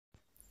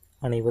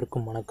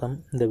அனைவருக்கும் வணக்கம்.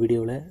 இந்த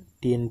வீடியோவில்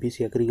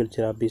டிஎன்பிசி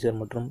அக்ரிகல்ச்சர் ஆஃபீஸர்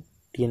மற்றும்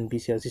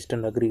டிஎன்பிசி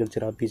அசிஸ்டன்ட்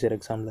அக்ரிகல்ச்சர் ஆஃபீஸர்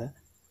எக்ஸாமில்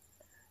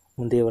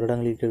முந்தைய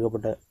வருடங்களில்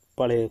கேட்கப்பட்ட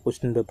பழைய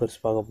கொஸ்டின் பேப்பர்ஸ்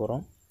பார்க்க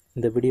போகிறோம்.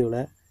 இந்த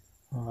வீடியோவில்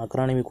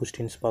அக்ரானமி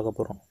கொஸ்டின்ஸ் பார்க்க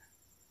போகிறோம்.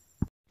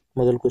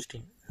 முதல்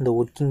கொஸ்டின், இந்த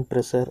working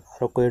pressure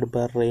required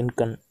per rain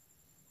gun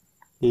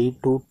 8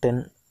 to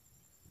 10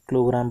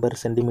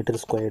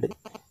 kg/cm².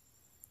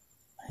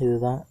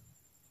 இதுதான்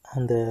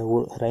அந்த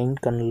ரெயின்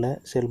கன்னில்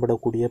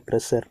செயல்படக்கூடிய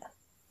pressure.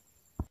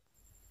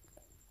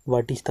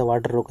 What is the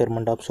water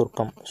requirement of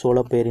சொர்க்கம்?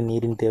 சோளப்பயிரின்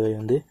நீரின் தேவை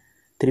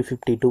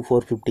 350 to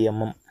 450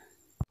 mm.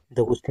 இந்த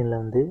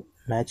கொஸ்டினில்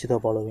மேட்ச் த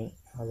ஃபாலோவிங்,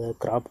 அதை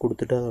கிராப்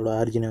கொடுத்துட்டு அதோட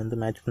ஆரிஜினை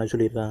மேட்ச் பண்ண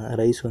சொல்லியிருக்காங்க.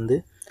 Rice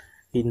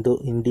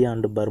India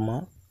and Burma,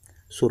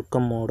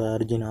 சொர்க்கமோட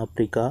origin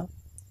Africa,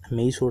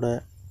 மெய்ஸோட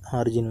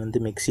origin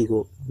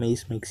Mexico,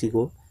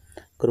 Mexico,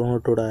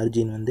 கிரௌனட்டோட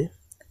origin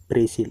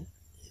Brazil.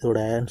 இதோட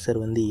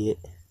ஆன்சர் ஏ,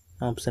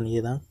 ஆப்ஷன் ஏ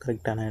தான்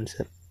கரெக்டான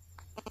answer.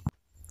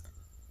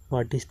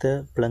 What is the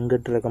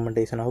Plunkett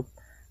recommendation of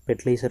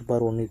fertiliser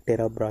for 1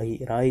 hectare of ragi?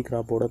 Ragi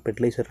கிராப்போட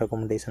fertiliser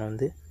recommendation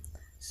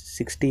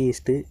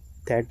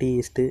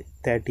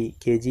 60:30:30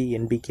 kg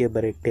NPK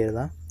per hectare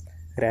தான்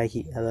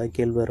ராகி, அதாவது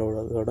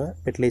கேழ்வரகோட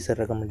fertiliser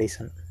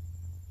recommendation.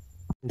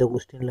 இந்த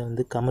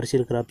கொஸ்டினில்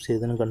commercial graphs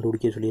எதுன்னு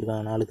கண்டுபிடிக்க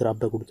சொல்லியிருக்காங்க. 4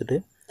 கிராப்பை கொடுத்துட்டு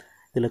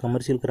இதில்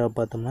கமர்ஷியல் கிராப்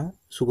பார்த்தோம்னா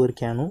சுகர்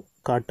கேனும்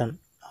காட்டன்.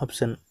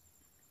 ஆப்ஷன்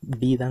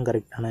டி தான்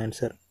கரெக்டான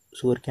answer.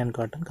 Sugar cane,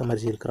 cotton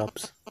commercial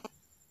graphs.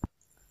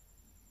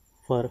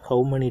 For how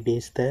many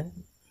days the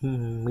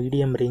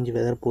medium range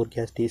weather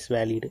forecast is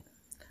valid?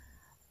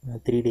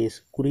 3 days.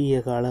 குறுகிய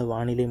கால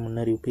வானிலை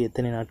முன்னறிவிப்பு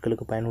எத்தனை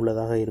நாட்களுக்கு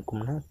பயனுள்ளதாக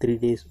இருக்கும்னா 3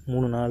 days,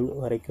 3 நாள்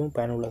வரைக்கும்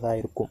பயனுள்ளதாக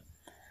இருக்கும்.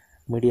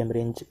 Medium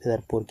range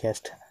weather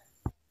forecast.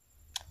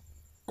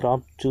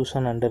 Crop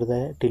chosen under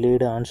the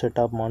delayed onset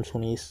of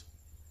monsoon is,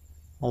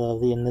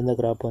 அதாவது எந்தெந்த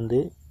கிராப்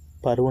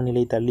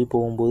பருவநிலை தள்ளி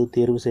போகும்போது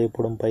தேர்வு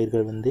செய்யப்படும்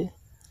பயிர்கள்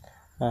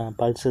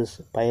பல்சஸ்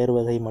பயர்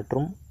வகை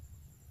மற்றும்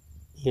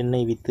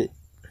எண்ணெய் with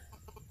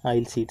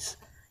oil seeds.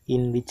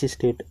 In which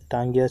state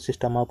டாங்கியா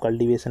system of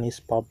cultivation is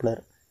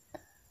popular?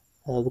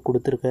 அதாவது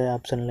கொடுத்துருக்க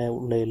ஆப்ஷனில்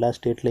உள்ள எல்லா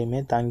ஸ்டேட்லேயுமே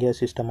தாங்கியா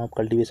சிஸ்டம் ஆஃப்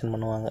கல்டிவேஷன்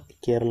பண்ணுவாங்க.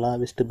 கேரளா,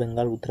 வெஸ்ட்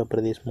பெங்கால்,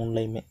 உத்தரப்பிரதேஷ்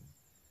 3லையுமே.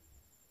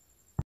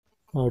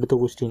 அடுத்த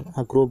கொஸ்டின்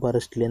அக்ரோ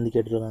ஃபாரஸ்ட்லேருந்து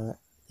கேட்டிருக்காங்க.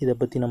 இதை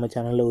பற்றி நம்ம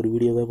சேனலில் ஒரு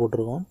வீடியோவே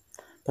போட்டிருக்கோம்.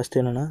 ஃபஸ்ட்டு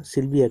என்னென்னா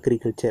silvi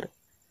agriculture,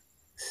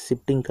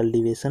 shifting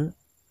cultivation,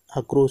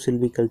 agro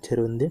silvi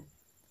culture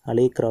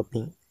அலே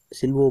cropping,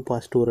 சில்வோ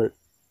pastoral,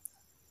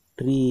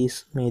 tree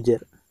is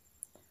major,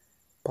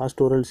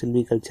 pastoral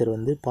silvi culture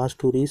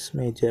பாஸ்டூர் is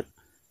major.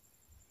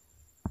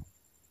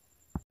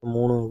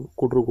 3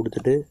 கூற்று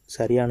கொடுத்துட்டு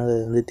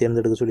சரியானதை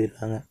தேர்ந்தெடுக்க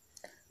சொல்லியிருக்காங்க.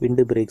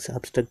 விண்டு breaks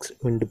அப்ஸ்ட்ரக்ட்ஸ்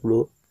wind flow,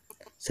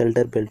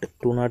 shelter belt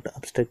to not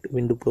obstruct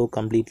wind flow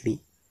completely,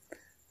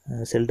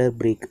 shelter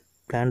break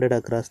planted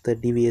across the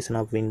deviation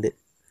of விண்டு.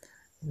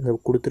 இந்த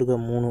கொடுத்துருக்க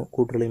 3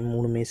 கூற்றுலையும்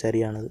 3மே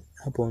சரியானது.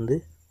 அப்போ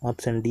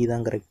ஆப்ஷன் டி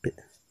தான் கரெக்டு.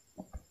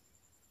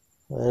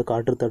 அதாவது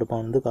காற்று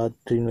தடுப்பான்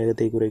காற்றின்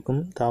வேகத்தை குறைக்கும்.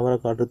 தாவர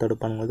காற்று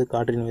தடுப்பான்கள்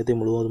காற்றின் வேகத்தை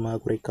முழுவதுமாக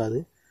குறைக்காது.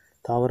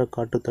 தாவர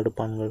காற்று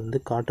பான்கள்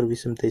காற்று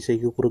வீசும்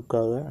திசைக்கு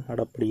குறுக்காக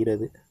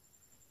நடப்படுகிறது.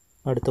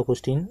 அடுத்த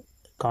question,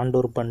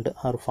 Condor fund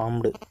are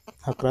formed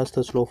across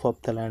the slope of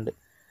the land.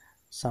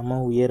 சம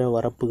உயர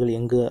வரப்புகள்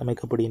எங்கு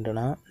அமைக்கப்படுகின்றன?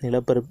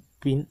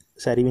 நிலப்பரப்பின்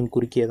சரிவின்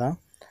குறுக்கே தான்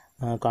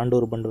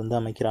காண்டோர் பண்ட்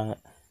அமைக்கிறாங்க.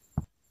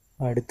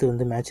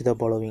 அடுத்து மேட்ச் த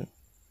ஃபாலோவிங்.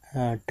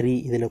 ட்ரீ,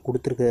 இதில்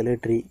கொடுத்துருக்கிறதுல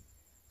ட்ரீ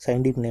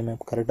சயின்டிஃபிக் நேம்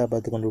கரெக்டாக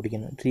பார்த்து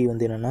கண்டுபிடிக்கணும். ட்ரீ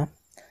என்னென்னா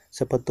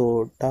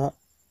செப்பத்தோட்டா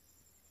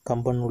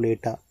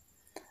கம்பனுலேட்டா,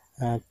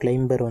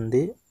 கிளைம்பர்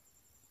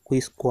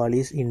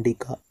குயிஸ்குவாலிஸ்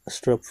இண்டிகா,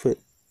 ஸ்ட்ரஃப்பு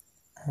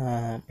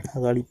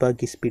அகாலிப்பா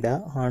கிஸ்பிடா,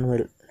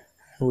 ஆனுவல்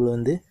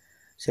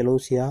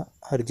செலோசியா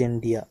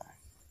அர்ஜென்டியா.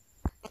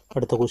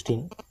 அடுத்த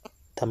question,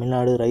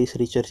 Tamil Nadu rice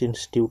research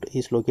institute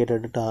is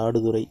located at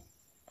Aduthurai.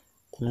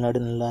 Tamil Nadu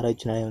நெல்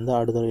ஆராய்ச்சி நிலையம்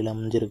ஆடுதுறையில்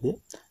அமைஞ்சிருக்கு.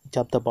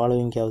 சாப்த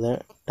following of the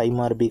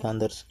dimorphic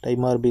anthers.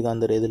 Dimorphic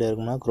anther எதில்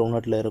இருக்குன்னா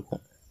கிரௌனட்டில்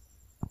இருக்கும்.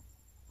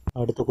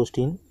 அடுத்த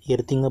question,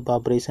 earthing up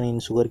operation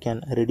in sugar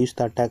cane reduce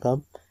the attack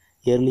half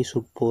yearly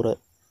suit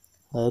borer.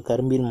 அதாவது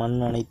கரும்பில் மண்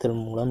அணைத்தல்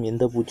மூலம்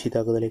எந்த பூச்சி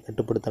தாக்குதலை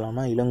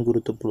கட்டுப்படுத்தலாம்னா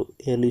இளங்குருத்து புழு.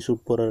 இயர்லி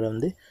சூட்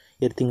போரரை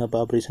எர்த்திங் அப்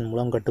ஆப்ரேஷன்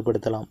மூலம்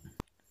கட்டுப்படுத்தலாம்.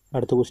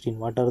 அடுத்த question,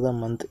 what are the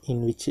month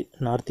in which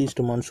north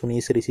east monsoon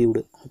is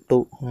received?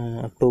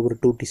 October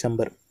to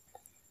December.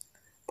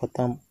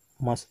 10ஆம்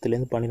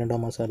மாதத்துலேருந்து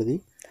 12ஆம் மாதம் இறுதி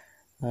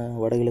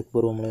வடகிழக்கு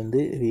பருவமழை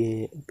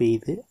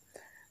பெய்யுது.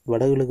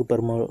 வடகிழக்கு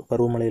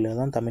பருவமழையில்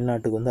தான்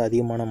தமிழ்நாட்டுக்கு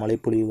அதிகமான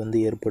மழைப்பொழிவு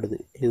ஏற்படுது.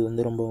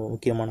 இது ரொம்ப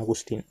முக்கியமான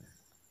question.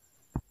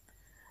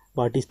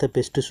 What is the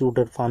best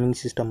suited farming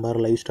system for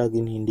live stock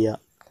in India?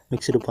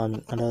 Mixed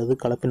farming, அதாவது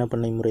கலப்பின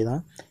பண்ணை முறை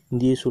தான்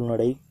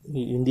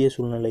இந்திய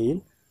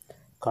சூழ்நிலையில்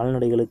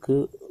கால்நடைகளுக்கு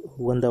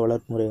உகந்த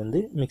வளர்ப்பு முறை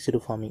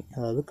மிக்ஸ்டு ஃபார்மிங்,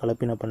 அதாவது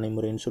கலப்பின பண்ணை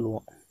முறைன்னு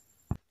சொல்லுவோம்.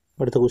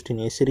 அடுத்த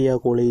கொஸ்டின், எஸ்ரியா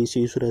கோலை is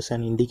used as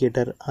an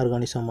indicator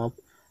organism of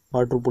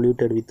water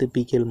polluted with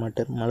பீக்கல்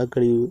matter.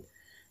 மழைக்கழிவு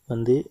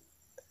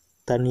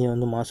தண்ணியை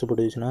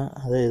மாசுபடுச்சுன்னா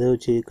அதை எதை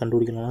வச்சு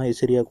கண்டுபிடிக்கணும்னா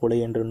எஸ்ரியா கோலை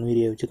என்ற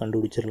நுண்ணுயிரியை வச்சு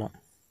கண்டுபிடிச்சிடலாம்.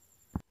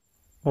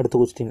 அடுத்த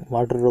question,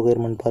 water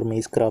requirement for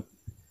mice graph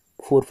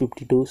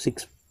 450 to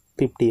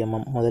 650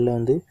 mm. முதல்ல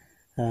வந்து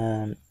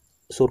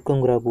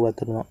சொர்க்கம் கிராப்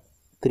பார்த்துருந்தோம்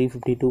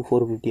 350 to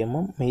 450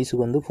 mm.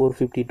 மெய்ஸுக்கு வந்து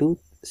 450 to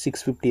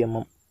 650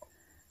 mm.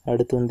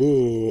 அடுத்து வந்து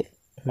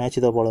match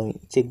the following.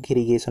 Check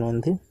irrigation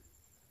வந்து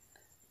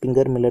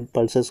ஃபிங்கர் மில்லட்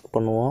பல்சஸ்க்கு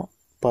பண்ணுவோம்.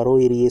 பரோ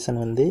இரிகேஷன்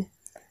வந்து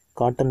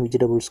காட்டன்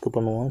வெஜிடபிள்ஸ்க்கு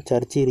பண்ணுவோம்.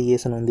 சர்ச்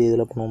இரிகேஷன் வந்து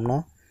இதில் பண்ணுவோம்னா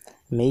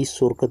மெய்ஸ்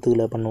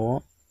சொர்க்கத்துக்குள்ள பண்ணுவோம்.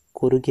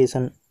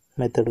 கொரிகேஷன்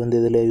மெத்தட் வந்து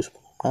இதில் யூஸ்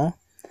பண்ணுவோம்னா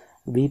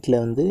வீட்டில்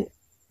வந்து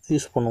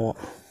யூஸ் பண்ணுவோம்.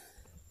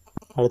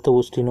 அடுத்த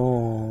கொஸ்டினும்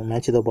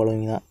மேட்ச் த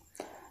ஃபாலோவிங் தான்.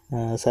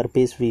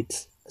 Surface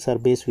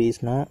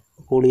வீட்ஸ்னால்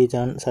foliage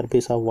on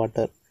surface of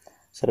water.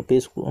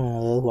 Surface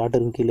அதாவது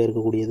வாட்டருக்கு கீழே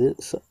இருக்கக்கூடியது,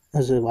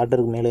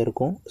 வாட்டருக்கு மேலே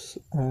இருக்கும்.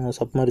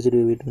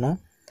 Submerged வீட்னா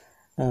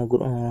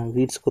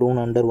weeds grown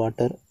under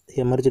water.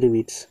 Emerged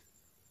weeds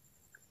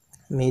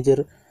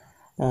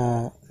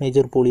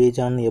major foliage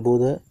on above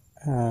the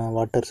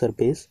water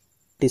surface.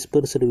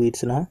 Dispersed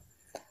வீட்ஸ்னால்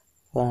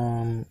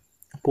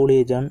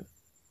foliage on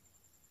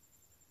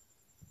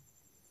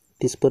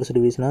dispersed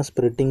வீட்ஸ்னால்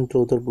spreading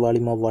through the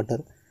volume of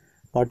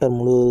water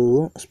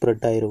முழுவதும்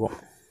spread ஆகிருக்கும்.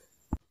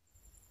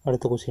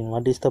 அடுத்த question.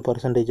 What is the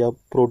percentage of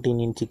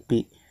protein இன்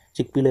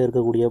சிக்பியில்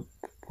இருக்கக்கூடிய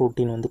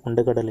protein வந்து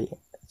கொண்டக்கடலை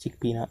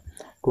சிக்பினா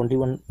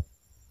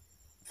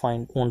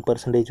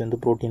 21.1% வந்து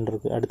protein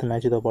இருக்குது. அடுத்து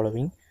match the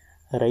following.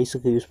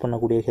 ரைஸுக்கு யூஸ்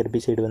பண்ணக்கூடிய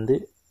ஹெர்பிசைடு வந்து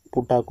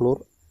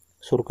புட்டாக்ளோர்.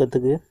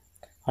 சொர்க்கத்துக்கு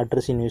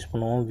அட்ரஸின் யூஸ்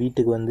பண்ணுவோம்.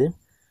 வீட்டுக்கு வந்து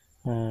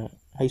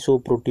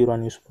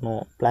ஐசோப்ரோட்டியூரான் யூஸ்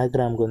பண்ணுவோம். பிளாக்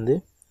கிராமுக்கு வந்து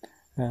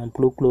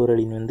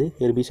ப்ளூக்ளோரலின் வந்து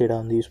ஹெர்பிசைடாக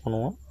வந்து யூஸ்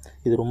பண்ணுவோம்.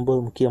 இது ரொம்ப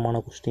முக்கியமான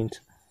கொஸ்டின்ஸ்.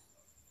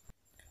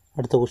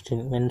 அடுத்த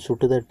கொஸ்டின். வென்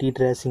சுட்டு த tea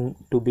tracing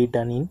to be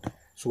done in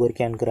sugar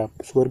cane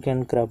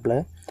கிராப்பில்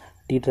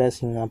tea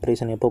tracing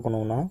operation எப்போ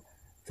பண்ணுவோம்னா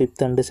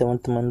 5th and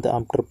 7th month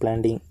after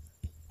planting.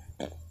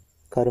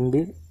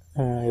 கரும்பில்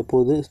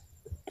எப்போது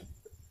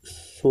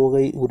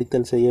சோகை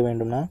உரித்தல் செய்ய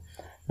வேண்டும்னா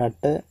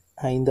நட்ட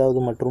 5வது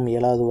மற்றும்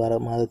 7வது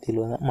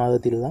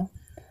மாதத்தில் தான்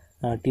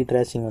டீ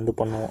ட்ரேசிங் வந்து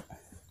பண்ணுவோம்.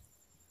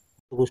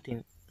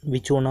 Question.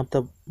 Which one of the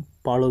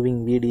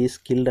following வீட் is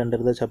guilt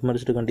under the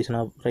submerged condition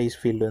of rice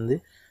field வந்து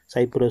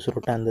சைப்ரஸ்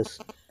ரொட்டாந்தஸ்.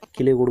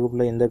 கீழே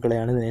கொடுக்கப்பட்ட எந்த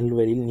கலையானது நெல்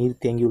வயலில்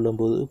நீர் தேங்கியுள்ள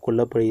போது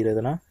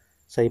கொல்லப்படுகிறதுனா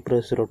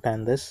சைப்ரஸ்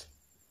ரொட்டாந்தஸ்.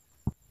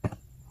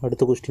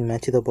 அடுத்த கொஸ்டின்.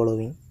 Match the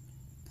following.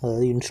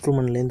 அதாவது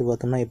இன்ஸ்ட்ருமெண்ட்லேருந்து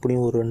பார்த்தோம்னா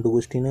எப்படியும் ஒரு 2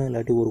 கொஸ்டின்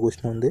இல்லாட்டி ஒரு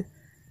கொஸ்டின் வந்து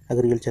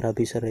அக்ரிகல்ச்சர்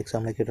ஆஃபீஸர்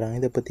எக்ஸாமில் கேட்டுறாங்க.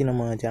 இதை பற்றி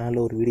நம்ம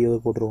சேனலில் ஒரு வீடியோவை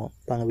போட்டுருவோம்.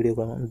 பாங்க வீடியோ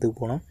வந்து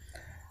போனால்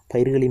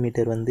பயிர்கலி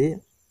மீட்டர் வந்து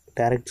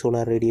டைரக்ட்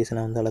சோலார்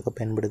ரேடியேஷனை வந்து அளக்க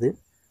பயன்படுது.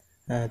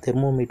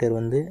 தெர்மோகிராப்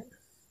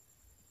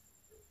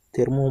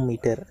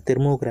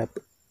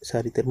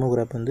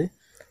வந்து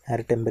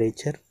ஏர்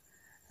டெம்பரேச்சர்.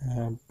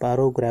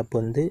 பாரோகிராப்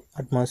வந்து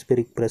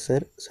அட்மாஸ்பியரிக்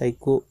ப்ரெஷர்.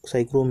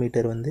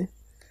 சைக்ரோமீட்டர் வந்து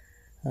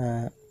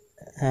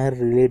ஏர்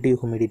ரிலேட்டிவ்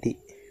ஹியூமிடிட்டி.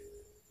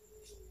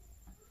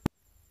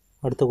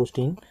 அடுத்த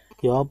question.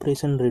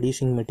 Evaporation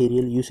reducing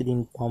material used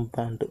in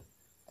bond.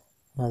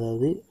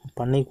 அதாவது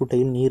பண்ணை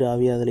குட்டையில் நீர்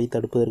ஆவியாதலை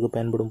தடுப்பதற்கு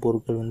பயன்படும்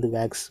பொருட்கள் வந்து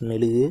வேக்ஸ்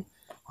மெழுகு,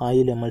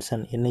 ஆயில்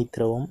எமல்சன் எண்ணெய்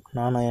திரவம்,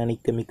 நான்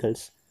அயானிக்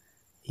கெமிக்கல்ஸ்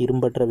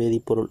இரும்பற்ற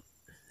வேதிப்பொருள்.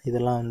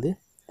 இதெல்லாம் வந்து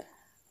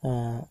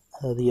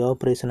அதாவது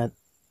எவாப்ரேஷனை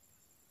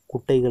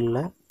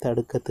குட்டைகளில்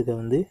தடுக்கிறதுக்கு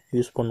வந்து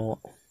யூஸ்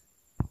பண்ணுவோம்.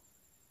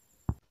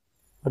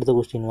 அடுத்த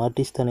question. What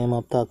is the name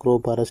of the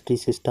agroforestry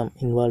system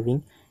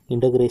involving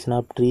integration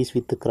of trees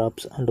with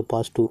graphs and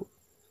பாஸ்டூர்.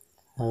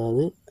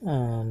 அதாவது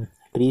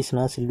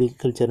ட்ரீஸ்னால்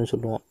சில்விகல்ச்சர்னு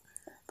சொல்லுவோம்,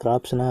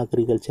 கிராப்ஸ்னால்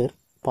அக்ரிகல்ச்சர்,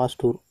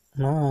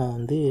 பாஸ்டூர்னால்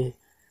வந்து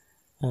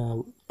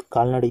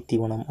கால்நடை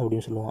தீவனம்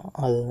அப்படின்னு சொல்லுவோம்.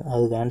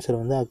 அதுக்கு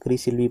ஆன்சர் வந்து அக்ரி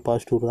சில்வி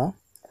பாஸ்டூர் தான்.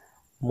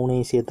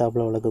 3ஐயும்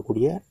சேர்த்தாப்பில்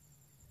வளர்க்கக்கூடிய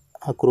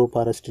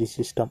அக்ரோஃபாரஸ்ட்ரி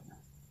சிஸ்டம்.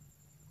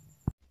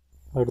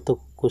 அடுத்த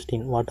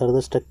question. What are the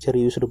structure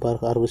used for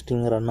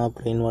harvesting run of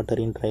rain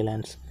water in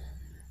ட்ரைலேண்ட்ஸ்.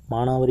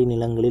 மானாவாரி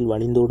நிலங்களில்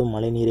வழிந்தோடும்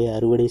மழை நீரை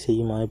அறுவடை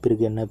செய்யும்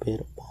அமைப்பிற்கு என்ன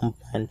பேர்?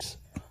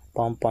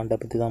 பாம்ப் பாண்டை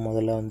பற்றி தான்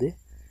முதல்ல வந்து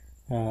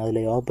அதில்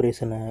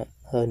எவாப்ரேஷனை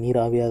அதாவது நீர்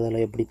ஆவியாதலை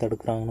எப்படி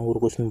தடுக்கிறாங்கன்னு ஒரு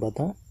கொஸ்டின்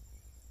பார்த்தோம்.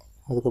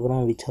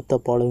 அதுக்கப்புறம் which of the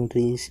following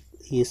trees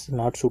is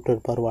not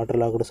suited for water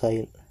logged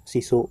soil?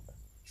 சிசோ.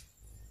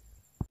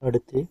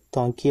 அடுத்து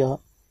தாங்கியா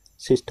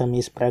system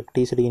is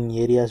practised in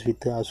areas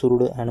with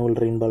அசூர்டு annual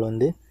ரெயின்பால்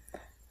வந்து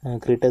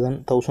கிரேட்டர் தென்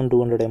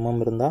 1200 mm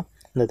இருந்தால்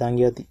இந்த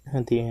தாங்கியா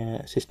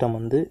சிஸ்டம்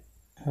வந்து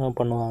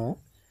பண்ணுவாங்க.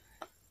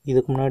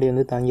 இதுக்கு முன்னாடி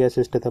வந்து தாங்கியா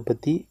சிஸ்டத்தை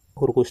பற்றி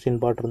ஒரு கொஸ்டின்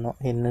பார்த்துருந்தோம்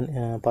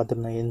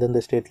எந்தெந்த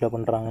ஸ்டேட்டில்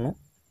பண்ணுறாங்கன்னு.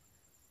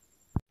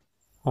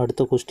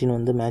 அடுத்த கொஸ்டின்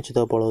வந்து மேட்ச்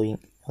த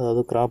ஃபாலோவிங்.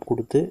 அதாவது கிராப்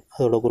கொடுத்து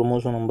அதோட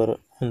குரோமோசோம் நம்பர்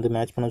வந்து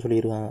மேட்ச் பண்ண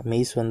சொல்லியிருக்காங்க.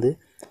 மெய்ஸ் வந்து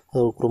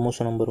அதோட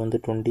குரோமோசோம் நம்பர் வந்து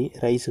 20,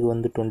 ரைஸுக்கு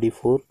வந்து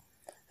 24,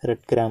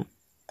 ரெட்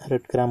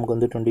கிராமுக்கு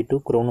வந்து 22,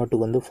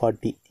 க்ரௌனட்டுக்கு வந்து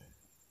 40.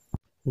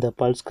 இந்த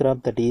pulse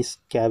graph that is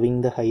கேவிங்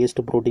the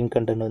highest protein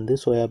content வந்து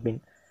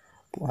சோயாபீன்.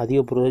 அதிக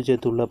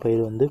புரதச்சத்து உள்ள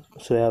பயிர் வந்து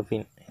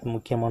சோயாபீன்.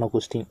 முக்கியமான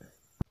கொஸ்டின்.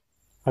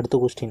 அடுத்த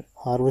question.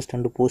 Harvest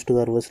and post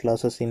harvest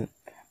losses in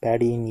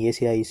Bedi in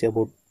Asia is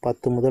about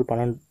 10 முதல்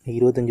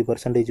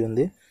 25%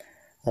 வந்து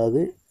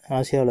அதாவது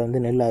ஆசியாவில் வந்து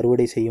நெல்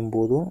அறுவடை செய்யும்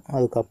போதும்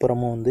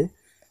அதுக்கப்புறமும் வந்து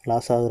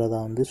லாஸ் ஆகிறதா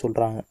வந்து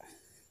சொல்கிறாங்க.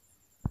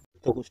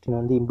 அடுத்த கொஸ்டின்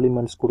வந்து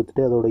இம்ப்ளிமெண்ட்ஸ்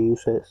கொடுத்துட்டு அதோட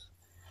யூசஸ்.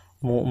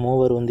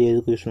 மோவர் வந்து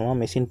எதுக்கு யூஸ் பண்ணுவோம்?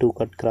 Machine to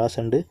cut cross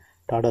and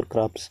daughter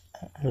graphs.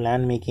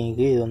 Land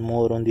மேக்கிங்க்கு இது வந்து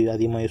மோவர் வந்து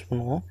அதிகமாக யூஸ்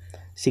பண்ணுவோம்.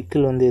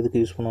 சிக்கிள் வந்து எதுக்கு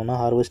யூஸ் பண்ணுவோம்னா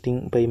ஹார்வெஸ்டிங்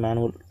பை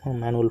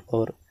மேனுவல்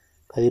பவர்.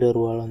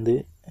 கதிரறுவால் வந்து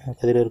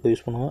கதிரறுக்க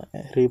யூஸ் பண்ணுவோம்.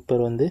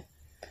 ரீப்பர் வந்து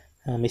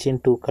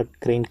machine to cut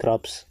grain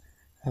graphs,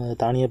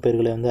 தானிய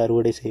பயிர்களை வந்து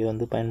அறுவடை செய்ய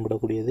வந்து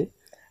பயன்படக்கூடியது.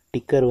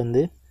 டிக்கர்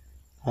வந்து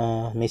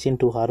machine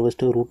to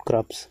harvest root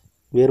graphs,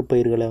 வேறு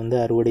பயிர்களை வந்து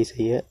அறுவடை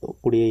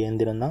செய்யக்கூடிய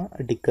இயந்திரம் தான்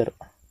டிக்கர்.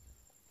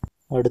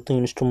 அடுத்து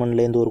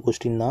இன்ஸ்ட்ருமெண்ட்லேருந்து ஒரு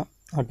கொஸ்டின் தான்.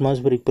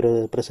 அட்மாஸ்பரிக்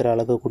ப்ரெஷரை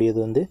அளக்கக்கூடியது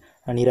வந்து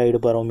aneroid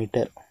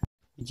barometer.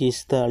 Which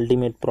is the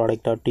ultimate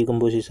product of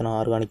decomposition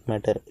organic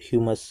matter?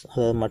 Humus,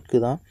 அதாவது மட்கு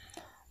தான்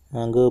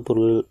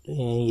அங்ககப்பொருள்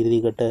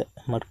இறுதிக்கட்ட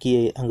மட்கிய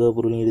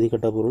அங்ககப்பொருளின்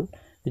இறுதிக்கட்ட பொருள்.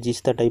 Which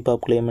is the type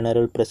of clay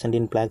mineral present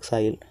in black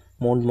soil?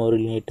 மோண்ட்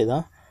மோரிலினேட்டு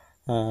தான்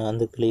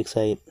அந்த clay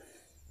soil.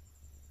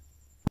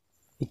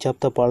 Which of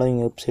the following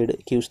website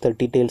gives the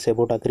details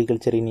about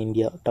agriculture in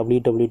India?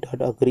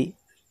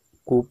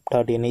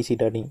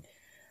 www.agricoop.nic.in.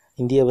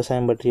 இந்திய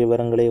விவசாயம் பற்றிய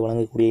விவரங்களை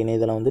வழங்கக்கூடிய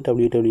இணையதளம் வந்து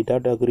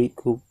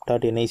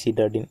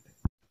www.agricoop.nic.in.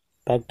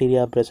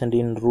 Bacteria present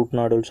in root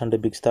nodules and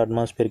fix the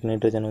atmospheric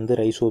nitrogen வந்து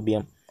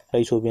ரைசோபியம்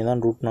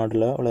தான் ரூட்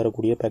நாடில்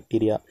வளரக்கூடிய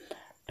bacteria.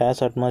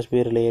 Days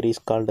atmosphere layer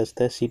is called as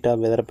the seat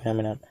of weather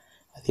phenomenon.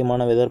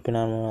 அதிகமான வெதர்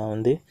பினாமினா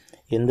வந்து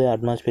எந்த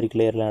அட்மாஸ்பியரிக்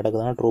லேயரில்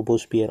நடக்குதுன்னா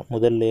ட்ரோபோஸ்பியர்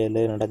முதல்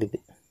லேயரில் நடக்குது.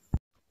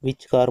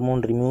 விச்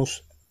ஹார்மோன் ரிமூவ்ஸ்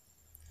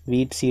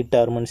வீட் சீட்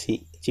டார்மன்சி?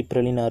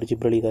 சிப்ரலின் R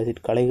சிப்ரலிக்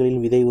acid. களைகளில்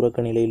விதை உறக்க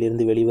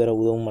நிலையிலிருந்து வெளிவர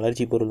உதவும்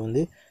வளர்ச்சி பொருள்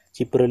வந்து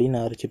சிப்ரலின்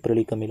ஆர்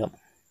சிப்ரலிக் அமிலம்.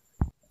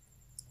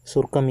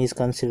 சொர்க்கம் is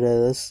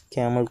considers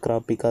camel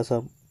graph because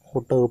of.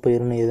 ஒட்டக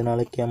பயிர்னு எதனால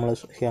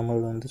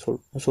கேமல் வந்து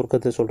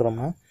சொர்க்கத்தை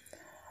சொல்கிறோம்னா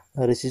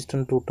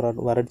ரெசிஸ்டன்ட் டு ட்ராட்,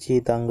 வறட்சியை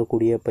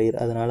தாங்கக்கூடிய பயிர்,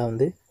 அதனால்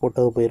வந்து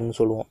ஒட்டக பயிர்னு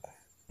சொல்லுவோம்.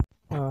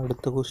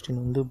 அடுத்த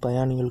கொஸ்டின் வந்து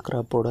பயானியல்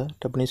கிராப்போட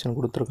டெஃபினேஷன்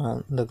கொடுத்துருக்காங்க.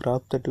 இந்த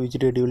graph that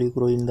வெஜிடேட்டிவ்லி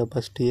grow in the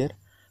first year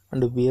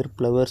and bear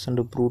flowers and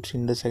fruits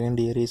in the second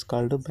year is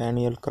called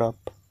biennial crop.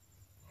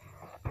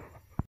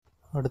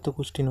 அடுத்த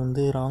கொஸ்டின்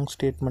வந்து ராங்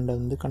ஸ்டேட்மெண்ட்டை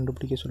வந்து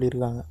கண்டுபிடிக்க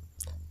சொல்லியிருக்காங்க.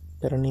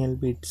 பெரனியல்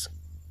பீட்ஸ்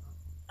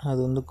அது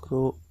வந்து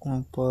grow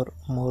for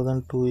more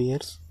then 2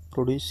 years,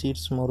 produce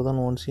seeds more then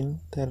once in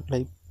their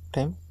life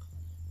time,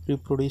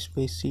 reproduce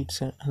by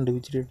seeds and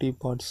vegetative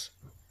parts.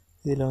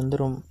 இதில் வந்து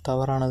ரொம்ப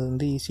தவறானது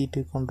வந்து ஈஸி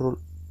டு கண்ட்ரோல்,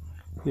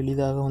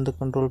 எளிதாக வந்து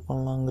கண்ட்ரோல்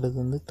பண்ணலாங்கிறது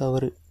வந்து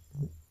தவறு.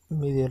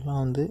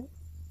 மீதியெல்லாம் வந்து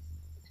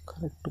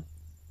கரெக்டு.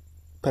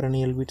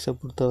 பெரனியல் பீட்ஸை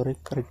பொறுத்தவரை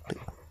கரெக்டு.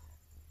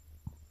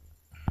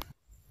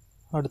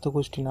 அடுத்த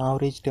question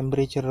average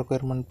temperature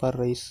requirement for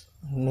rice.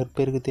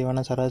 நெற்பயிருக்கு தேவையான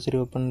சராசரி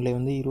வெப்பநிலை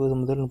வந்து 21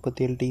 முதல்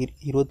 37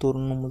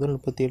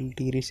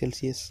 டிகிரி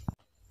செல்சியஸ்.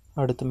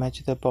 அடுத்து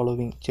மேட்ச் த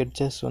ஃபாலோவிங்.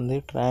 செட்ஜஸ் வந்து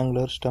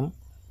triangular stem,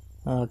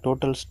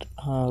 total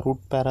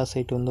root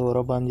parasite வந்து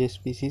ஒரோபாஞ்சே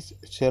ஸ்பீசிஸ்,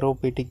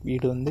 செரோபைட்டிக்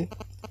வீடு வந்து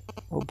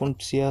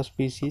ஒபுன்சியா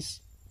ஸ்பீசிஸ்,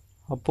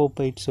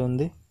 அப்போபைட்ஸ்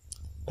வந்து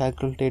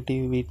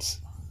ஃபேக்கல்டேட்டிவ் வீட்ஸ்.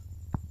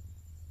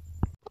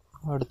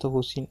 அடுத்த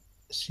கொஸ்டின்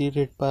சீட்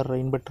ரேட் பார்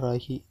ரெயின்பட்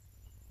ராகி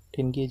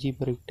 10 kg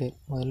per hectare.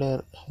 முதல்ல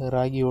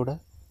ராகியோட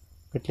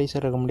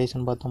ஃபெர்டிலைசர்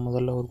ரெக்கமெண்டேஷன் பார்த்தோம்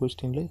முதல்ல ஒரு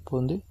கொஸ்டினில். இப்போ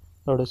வந்து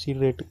அதோட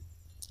seat rate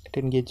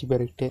 10 kg per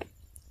hectare.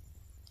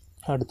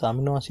 அடுத்து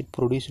amino acid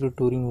produced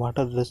touring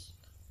water stress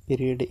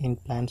period in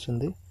plants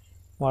வந்து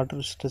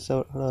வாட்டர்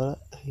ஸ்ட்ரெஸ்ஸோட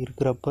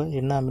இருக்கிறப்ப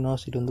என்ன அமினோ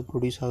ஆசிட் வந்து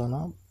ப்ரொடியூஸ்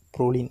ஆகுதுன்னா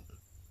ப்ரோலின்.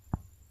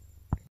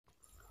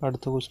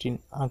 அடுத்த question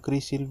agri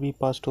silvi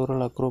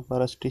pastoral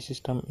அக்ரோபாரஸ்ட்ரி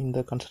system இந்த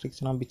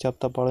construction of which of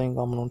the following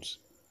components?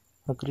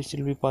 Agri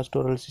silvi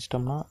pastoral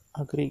சிஸ்டம்னா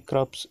agri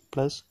graphs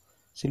plus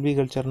silvi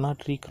கல்ச்சர்னா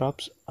tree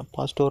graphs,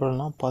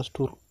 பாஸ்டோரல்னா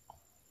பாஸ்டூர்.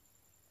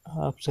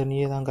 Option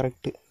A தான்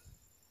correct.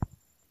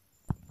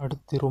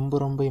 அடுத்து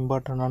ரொம்ப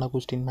இம்பார்ட்டண்டான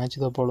கொஸ்டின் மேட்ச்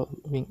த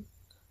ஃபாலோவிங்.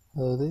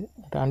 அதாவது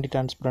anti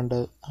transparent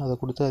அதை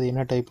கொடுத்து அது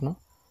என்ன டைப்னு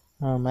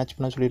மேட்ச்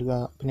பண்ண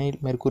சொல்லியிருக்காங்க. பினைல்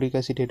மெர்குரிக்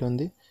அசிட்டேட்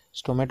வந்து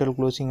stomatal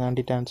closing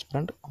anti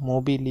transparent,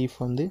 மோபி leaf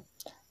வந்து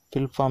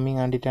fill farming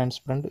anti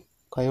transparent,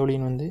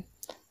 kaolin வந்து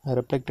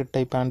ரெப்ளெக்டட்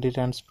டைப் ஆன்டி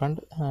டிரான்ஸ்பரண்ட்,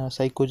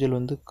 சைக்கோஜெல்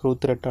வந்து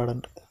growth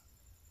ரெட்டார்டன்ட்.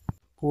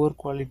 Poor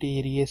quality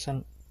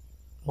irrigation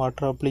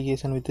water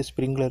application with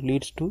sprinkler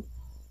leads to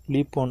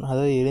leap one,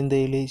 அதாவது எரிந்த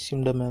இலை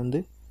சிம்டமை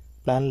வந்து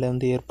பிளானில்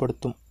வந்து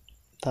ஏற்படுத்தும்.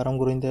 தரம்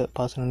குறைந்த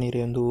பாசன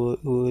நீரை வந்து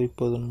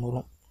உபயோகிப்பதன்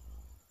மூலம்.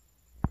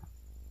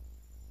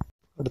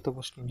 அடுத்த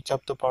question which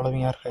of the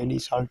following R highly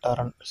salt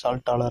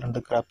tolerant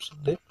graphs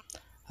வந்து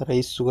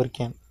ரைஸ், சுகர்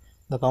கேன்.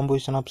 இந்த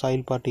composition of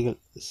soil particle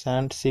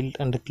sand, silt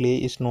and clay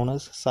is known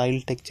as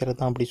soil டெக்ஸ்சரை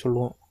தான் அப்படி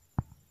சொல்லுவோம்.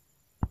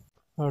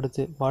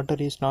 அடுத்து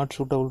water is not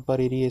suitable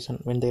for irrigation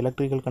when the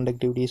electrical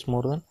conductivity is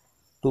more then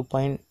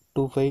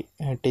 2.25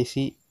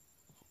 deci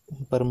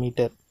per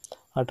meter.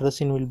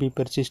 அட்ரஸின் will be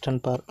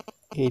persistent for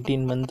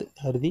 18 months.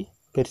 அறுதி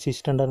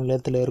பெர்சிஸ்டண்டான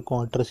நிலத்தில்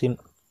இருக்கும் அட்ரஸின்.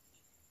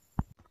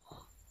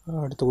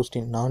 அடுத்த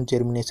question நான்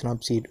germination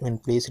of seat when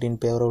placed in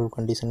favorable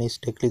condition is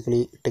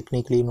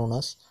technically known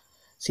as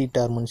seat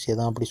dormancy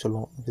தான் அப்படி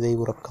சொல்லுவோம், விதை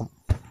உறக்கம்.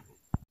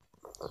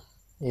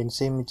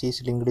 Enzyme which is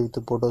linked with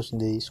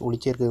photosynthesis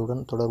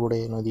ஒளிச்சேர்க்கையுடன்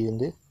தொடர்புடைய நொதி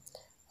வந்து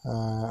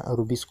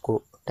RuBisCO.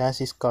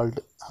 Days is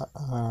called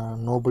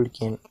Nobel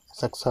can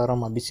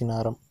சக்சாரம்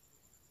அபிசினாரம்.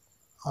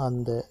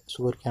 அந்த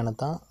சுகர் கேனை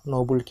தான்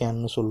நோபல்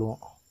கேன்னு சொல்லுவோம்.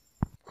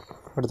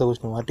 அடுத்த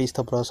question, what is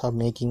the process of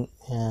making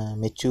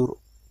mature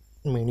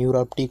manure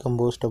of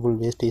டீகம்போஸ்டபிள்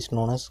waste is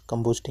known as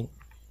composting.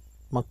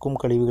 மக்கும்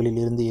கழிவுகளில்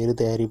இருந்து எரு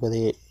தயாரிப்பதை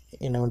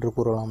என்னவென்று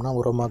கூறலாம்னா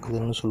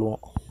உரமாக்குதல்னு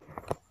சொல்லுவோம்.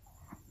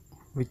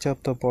 Which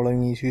of the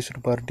following is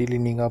used for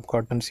டீலினிங் of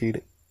cotton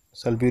seed.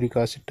 Sulphuric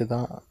acid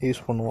தான்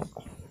யூஸ் பண்ணுவோம்.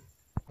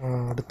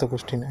 அடுத்த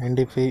question,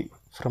 identify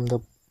from the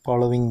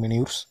following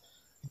மென்யூர்ஸ்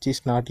which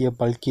is not a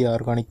bulky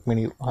organic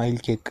manure.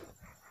 Oil cake.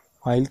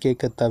 Oil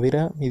கேக்கை தவிர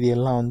இது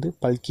எல்லாம் வந்து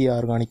பல்கி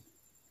ஆர்கானிக்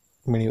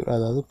மென்யூர்,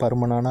 அதாவது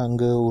பருமனான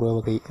அங்க உர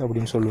வகை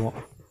அப்படின்னு சொல்லுவோம்.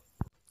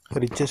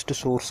 Richest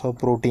source of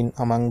protein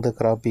among the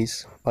graph is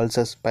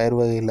pulses. பயிர்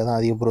வகையில் தான்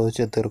அதிக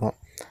புரதச்சத்து இருக்கும்.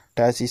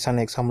 Days is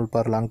an example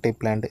for long type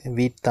plant.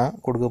 வீட் தான்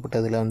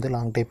கொடுக்கப்பட்டதில் வந்து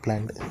லாங் டைப்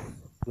பிளான்ட்.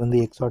 இது வந்து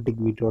எக்ஸாட்டிக்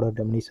வீட்டோட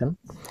டெமினிஷன்.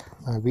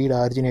 வீட்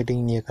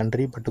originating in A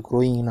country but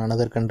growing in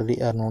another country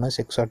are known as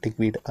exotic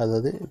வீட்,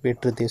 அதாவது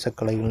வேற்று தேச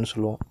கலைகள்னு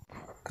சொல்லுவோம்.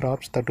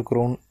 Graphs that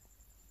grown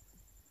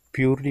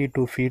purely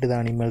to feet the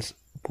animals.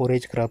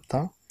 Porridge graph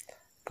தான்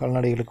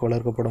கால்நடைகளுக்கு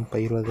வளர்க்கப்படும்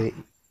பயிர் வகை.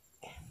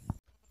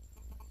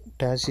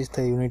 Days is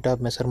the unit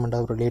of measurement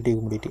of relative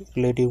humidity.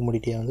 Relative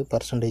ஹியூமிடிட்டியை வந்து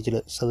பர்சன்டேஜில்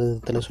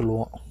சதவீதத்தில்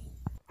சொல்லுவோம்.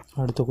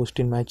 அடுத்த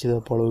question, match the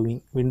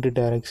following. Wind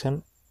direction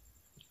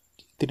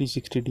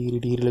 360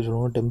 டிகிரியில்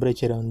சொல்லுவோம்.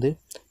 டெம்பரேச்சரை வந்து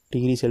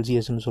டிகிரி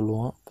செல்சியஸ்ன்னு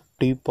சொல்லுவோம்.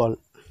 டியூபால்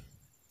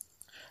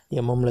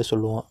எம்எம்மில்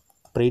சொல்லுவோம்.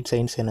 பிரைட்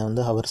சயின்ஸ் என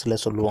வந்து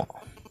ஹவர்ஸில் சொல்லுவோம்.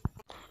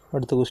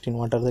 அடுத்த question,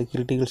 what are the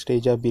critical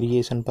stage of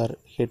irrigation for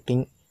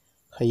heading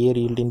higher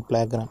yield in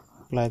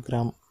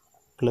பிளாக்ராம்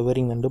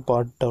flowering and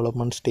pot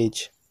development stage.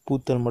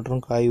 பூத்தல்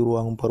மற்றும் காய்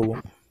உருவாகும்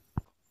பருவம்.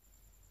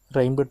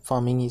 ரெயின்பட்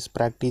farming is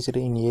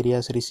practised in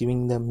areas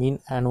receiving the mean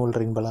annual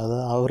ரெயின்பால்,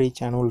 அதாவது ஆவரேஜ்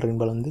ஆனுவல்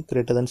ரெயின்பால் வந்து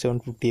greater than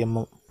 750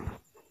 mm.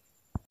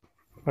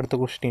 அடுத்த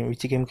question,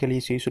 which chemical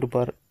is used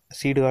for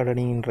seed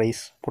gardening in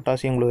rice.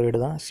 Potassium chloride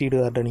தான் seed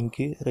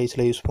கார்டனிங்க்கு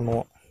ரைஸில் use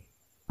பண்ணுவோம்.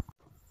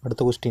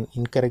 அடுத்த கொஸ்டின்,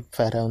 இன்கரெக்ட்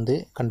ஃபேரை வந்து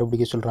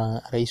கண்டுபிடிக்க சொல்கிறாங்க.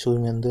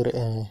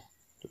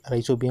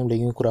 ரைசோபியம்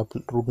லெக்யூம் கிராப்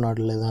ரூட்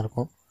நாடில் தான்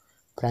இருக்கும்.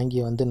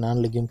 பிராங்கியா வந்து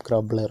நான் லெக்யூம்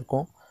கிராப்பில்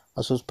இருக்கும்.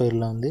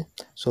 அசோஸ்பைரில் வந்து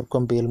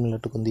சொர்க்கம் பேல்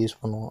மில்லட்டுக்கு வந்து யூஸ்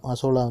பண்ணுவோம்.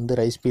 அசோலா வந்து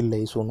ரைஸ் பீல்டில்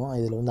யூஸ் பண்ணுவோம்.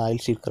 இதில் வந்து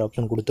ஆயில் சீட்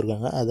கிராப்ஸ்னு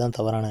கொடுத்துருக்காங்க. அதுதான்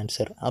தவறான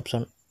answer,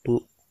 option 2.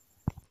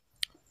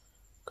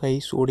 High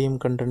sodium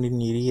content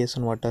in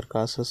irrigation water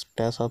causes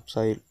days of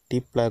soil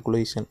deep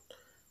பிளாக்குலேஷன்,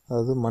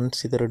 அதாவது மண்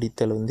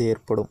சிதறடித்தல் வந்து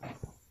ஏற்படும்.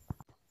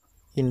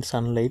 இன்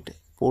sunlight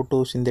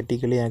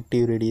photosynthetically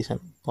active radiation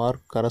PAR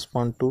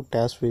correspond to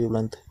dash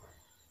wavelength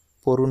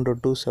 400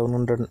 to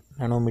 700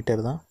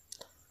 nanometre தான்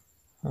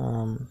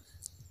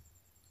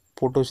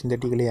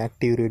photosynthetically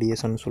active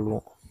radiation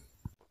சொல்லுவோம்.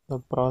 The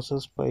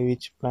process by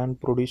which plant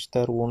produce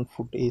their own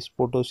food is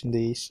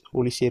photosynthesis,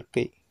 ஒளி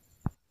சேர்க்கை.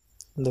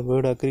 The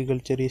word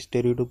agriculture is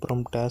derived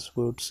from dash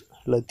words,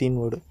 Latin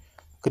word.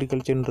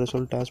 அக்ரிகல்ச்சர்ன்ற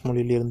சொல் dash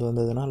மொழியிலிருந்து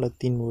வந்ததுன்னா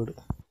Latin word.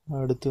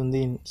 அடுத்து வந்து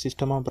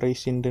system of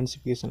rice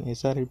intensification.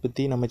 SRI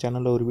பற்றி நம்ம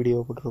சேனலில் ஒரு வீடியோ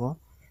போட்டிருக்கோம்.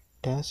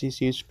 Dash is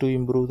use to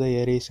improve the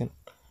aeration.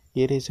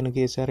 ஏரேஷனுக்கு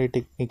SRI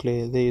டெக்னிக்கில்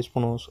எதை யூஸ்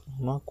பண்ணுவோம்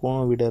சொன்னால்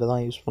கோனோ வீடர்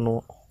தான் யூஸ்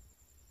பண்ணுவோம்.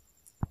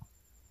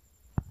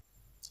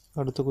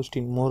 அடுத்த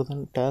question, more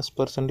then dash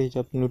percentage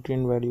of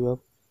நியூட்ரியன் value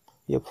of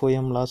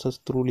எஃப்ஓஎம்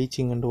losses through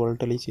leaching and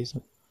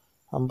வால்டலைசேஷன்.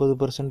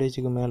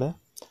 50% மேலே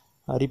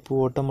அரிப்பு,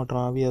 ஓட்டம்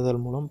மற்றும் ஆவியாதல்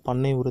மூலம்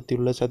பண்ணை உரத்தில்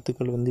உள்ள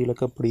சத்துக்கள் வந்து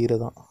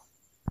இழக்கப்படுகிறதாம்.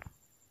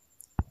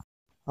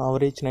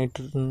 Average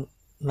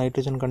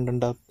nitrogen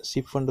content off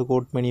chip and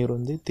code manure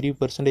வந்து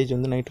 3%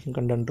 வந்து நைட்ரஜன்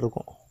கண்டென்ட்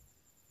இருக்கும்.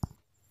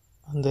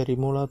 அந்த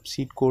removal of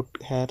seat code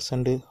hairs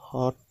and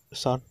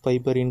short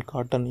fibre in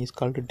cotton is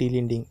called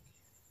டீலிண்டிங்.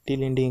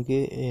 டீலிண்டிங்க்கு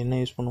என்ன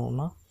யூஸ்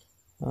பண்ணுவோம்னா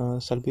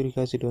சல்பியூரிக்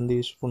ஆசிட் வந்து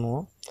யூஸ்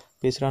பண்ணுவோம்.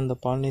 Based on the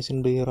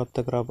pollination behaviour of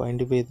the graph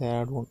identify the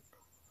odd one.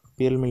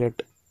 பேல்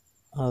millet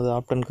அது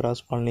option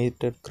cross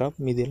pollinated graph,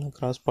 மீதி எல்லாம்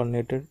cross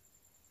pollinated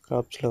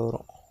கிராப்ஸில்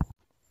வரும்.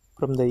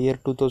 From the year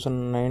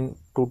 2009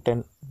 to 10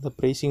 the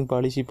pricing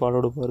policy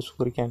followed for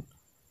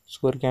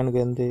sugar கேனுக்கு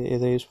வந்து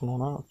எதை use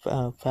பண்ணுவோம்னா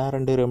fair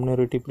and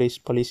ரெமுனரேட்டிவ் price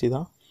policy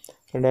தான்.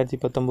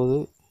 2019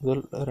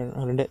 முதல்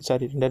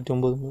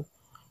 2009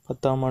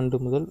 10ஆம் ஆண்டு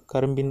முதல்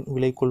கரும்பின்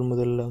விலை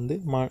கொள்முதலில் வந்து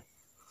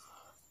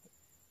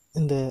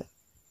இந்த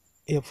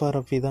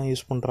எஃப்ஆர்எஃப்இ தான்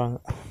யூஸ் பண்ணுறாங்க.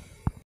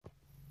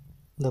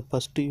 இந்த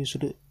ஃபஸ்ட்டு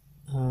யூஸ்டு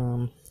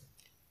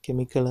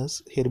கெமிக்கலஸ்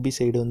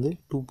ஹெர்பிசைடு வந்து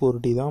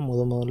 2,4-D தான்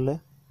முதல்ல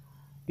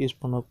யூஸ்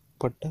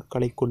பண்ணப்பட்ட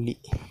களைக்கொல்லி.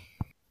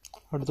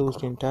 அடுத்த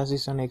question, days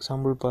is an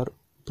example for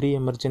pre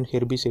emergent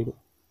herbicide.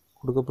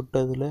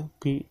 கொடுக்கப்பட்டதில்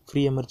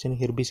pre emergent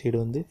herbicide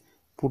வந்து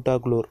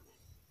பூட்டாக்ளோர்,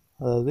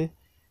 அதாவது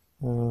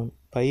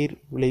பயிர்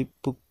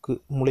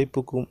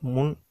முளைப்புக்கு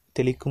முன்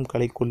தெளிக்கும்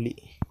களைக்கொல்லி.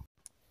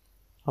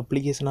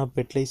 Application of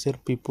fertiliser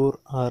before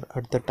R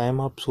at the time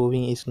of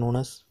showing is known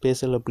as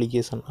spatial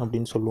application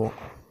அப்படின்னு சொல்லுவோம்.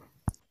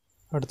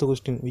 அடுத்த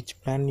question, which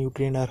plant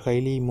nutrient R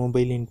highly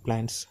immobile in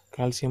plants.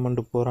 Calcium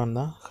and boron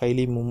தான்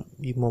ஹைலி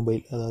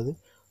இம்மொபைல், அதாவது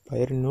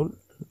பயிரினுள்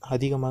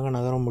அதிகமாக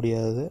நகர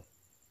முடியாத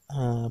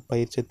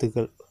பயிர்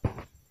சத்துக்கள்.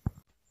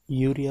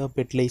 Urea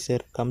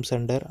fertiliser comes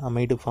under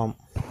amide form.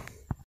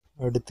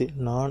 அடுத்து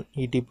நான்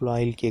ஈட்டிபிள்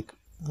ஆயில் கேக்,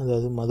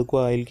 அதாவது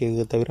மதுக்குவா ஆயில்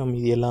கேக்கை தவிர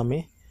மீது எல்லாமே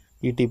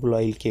ஈட்டிபிள்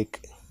ஆயில் கேக்.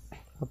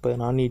 அப்போ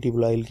நான்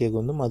ஈட்டிபிள் ஆயில் கேக்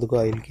வந்து மதுக்கு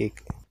ஆயில்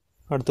கேக்.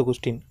 அடுத்த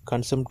கொஸ்டின்,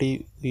 கன்சம்ப்டிவ்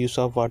யூஸ்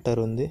ஆஃப் வாட்டர்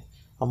வந்து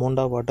amount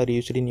of water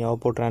used in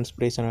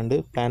evapotranspiration and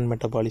plant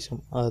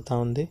metabolism. அதை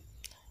தான் வந்து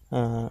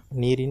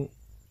நீரின்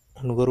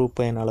நுகர்வு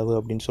பயன் அளவு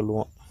அப்படின்னு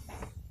சொல்லுவோம்.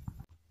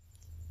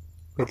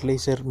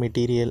 Fertiliser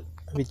material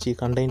which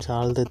contains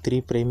all the 3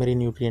 primary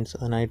nutrients,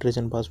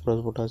 nitrogen,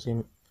 phosphorus, potassium,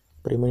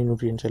 primary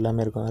nutrients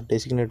எல்லாமே இருக்கும்.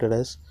 designated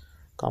as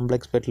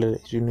complex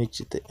fertilizer which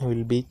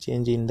will be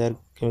changed in their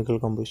chemical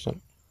composition.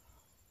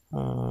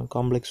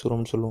 Complex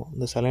உரம்னு சொல்லுவோம்.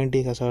 The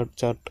salinity hazard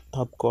chart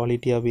of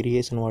quality of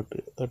irrigation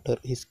water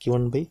is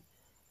given by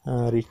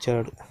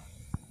Richard.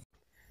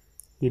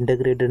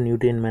 Integrated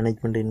nutrient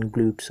management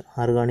includes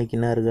organic,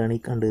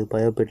 inorganic and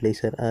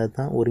biofertilizer.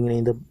 அதுதான்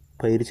ஒருங்கிணைந்த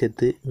பயிர்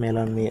சத்து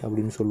மேலாண்மை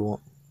அப்படின்னு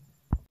சொல்லுவோம்.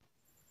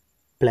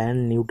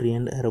 Plant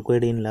nutrient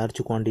required in large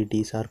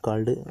quantities are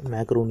called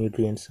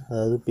macronutrients,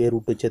 அதாவது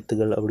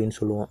பேரூட்டச்சத்துக்கள் அப்படின்னு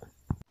சொல்லுவோம்.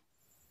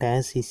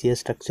 TAS is a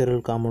structural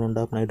component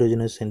of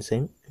nitrogenous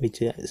enzyme which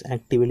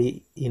actively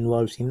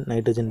involves in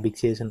nitrogen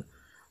fixation.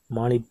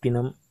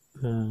 Molybdenum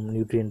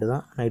nutrient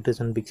தான்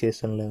நைட்ரஜன்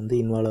ஃபிக்சேஷனில் வந்து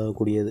இன்வால்வ்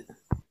ஆகக்கூடியது.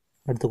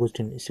 அடுத்த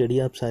question, study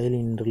of soil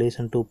in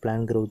relation to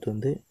plant growth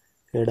வந்து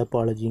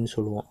எடப்பாலஜின்னு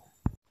சொல்லுவோம்.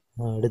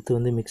 அடுத்து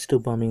வந்து மிக்ஸ்டு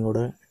ஃபார்மிங்கோட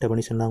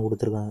டெஃபினிஷன் தான்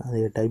கொடுத்துருக்காங்க.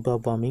 அது type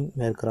of farming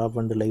where graph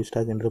and life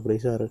stock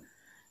enterprise are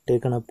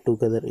taken up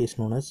together is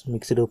known as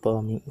mixed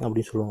farming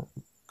அப்படின்னு சொல்லுவோம்.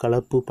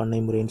 கலப்பு பண்ணை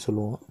முறைன்னு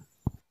சொல்லுவோம்.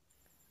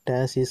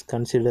 TAS is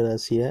considered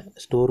as a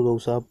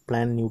storehouse of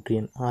plant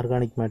nutrient.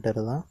 Organic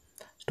மேட்டரை தான்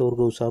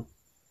ஸ்டோர்ஹவுஸ் ஆஃப்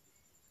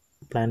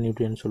பிளான்ட்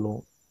நியூட்ரியன்ட்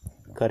சொல்லுவோம்.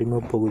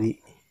 கரிம பகுதி.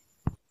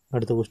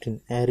 அடுத்த கொஸ்டின்,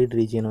 ஆரிட்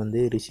ரீஜியன் வந்து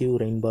receive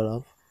ரெயின்பால்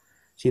of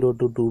 0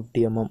 to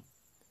 250 mm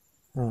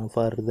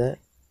for the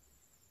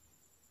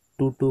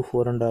 2 to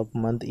 4.5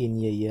 month in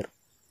a year.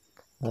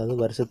 அதாவது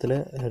வருஷத்தில்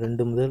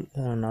 2 முதல்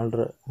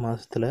 4.5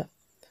 மாதத்தில்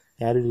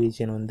ஆரிட்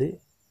ரீஜியன் வந்து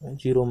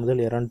 0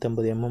 முதல்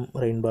 250 mm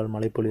ரெயின்பால்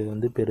மழைப்பொழிவு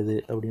வந்து பெறுது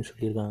அப்படின்னு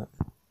சொல்லியிருக்காங்க.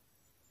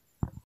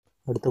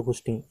 அடுத்த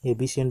question,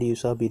 efficient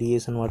use of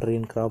irrigation water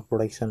in graph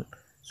production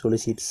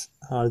சொலிசிட்ஸ்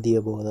all the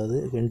above. அதாவது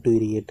வென் டு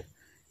இரிகேட்,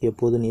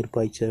 எப்போது நீர்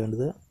பாய்ச்ச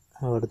வேண்டியது.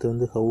 அடுத்து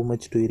வந்து ஹவு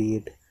மச் டு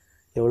இரிகேட்,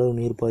 எவ்வளவு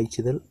நீர்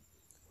பாய்ச்சுதல்.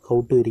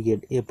 ஹவு டு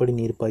இரிகேட், எப்படி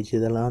நீர்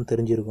பாய்ச்சுதெல்லாம்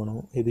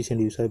தெரிஞ்சிருக்கணும்.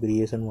 Efficient use of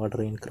irrigation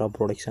water in graph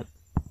production.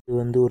 இது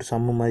வந்து ஒரு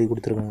சம்மு மாதிரி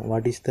கொடுத்துருக்காங்க.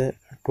 What is the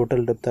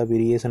total depth of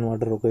irrigation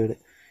water required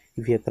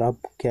if A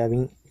graph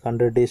having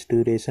 100 days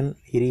duration,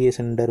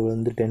 irrigation interval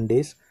வந்து 10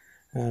 days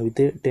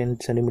with 10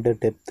 cm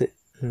depth,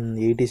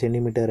 80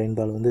 cm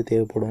ரெயின்பால் வந்து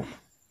தேவைப்படும்.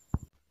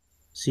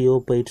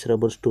 சியோபைட்ஸ்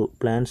rubbers to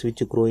plans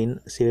which grow in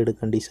shade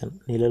condition,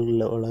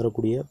 நிழல்களில்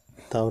வளரக்கூடிய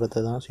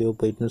தாவரத்தை தான்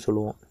சியோபைட்னு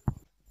சொல்லுவோம்.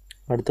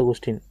 அடுத்த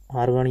question,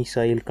 organic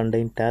soil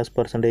contain days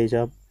percentage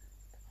of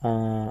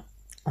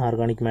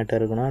organic matter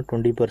இருக்குன்னா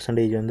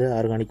 20% வந்து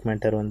ஆர்கானிக்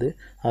மேட்டர் வந்து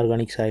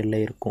ஆர்கானிக்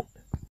சாயிலில் இருக்கும்.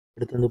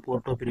 அடுத்து வந்து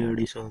போர்ட்டோ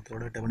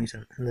பீரியாடிசத்தோட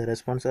டெஃபினிஷன். இந்த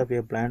response of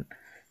A plant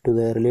to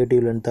the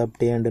relative length of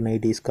day and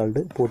night is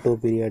called Porto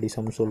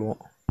பீரியாடிசம்னு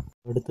சொல்லுவோம்.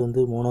 அடுத்து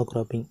வந்து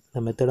மோனோகிராப்பிங். த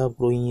method of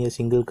growing A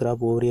single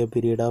graph over A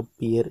period half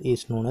year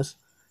is known as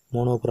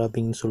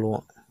மோனோகிராப்பிங்னு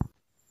சொல்லுவோம்.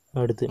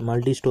 அடுத்து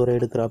multi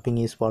ஸ்டோரேடு cropping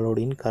is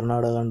followed in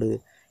Karnataka and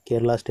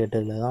Kerala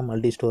ஸ்டேட்டில் தான்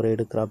multi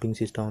ஸ்டோரேடு cropping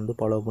system வந்து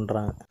follow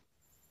பண்ணுறாங்க.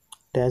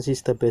 TAS is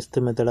the best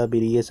method of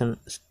irrigation,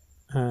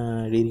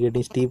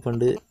 irrigating steep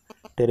and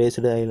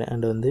terraced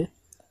island வந்து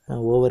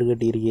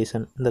overhead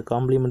irrigation. The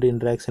complement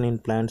interaction in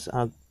plants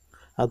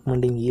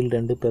augmenting yield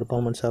and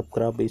performance of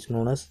crop is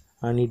known as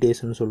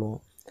annuitation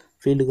சொல்லுவோம்.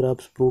 Field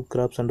crops, fruit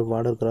crops and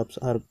water crops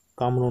are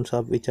components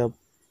of which of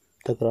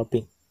the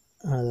cropping,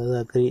 அதாவது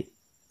agri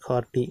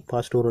Hardy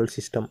pastoral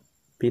system.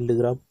 Field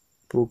graph,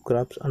 fruit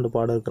graphs and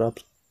water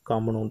graphs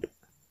component.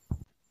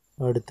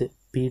 அடுத்து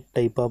P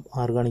type of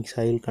organic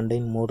soil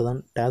contain more than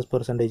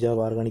 10% of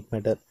organic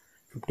matter.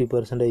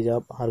 50%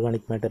 of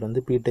organic matter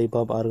வந்து P type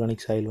of organic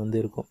soil வந்து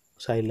இருக்கும்,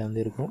 சாயிலில்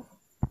வந்து இருக்கும்.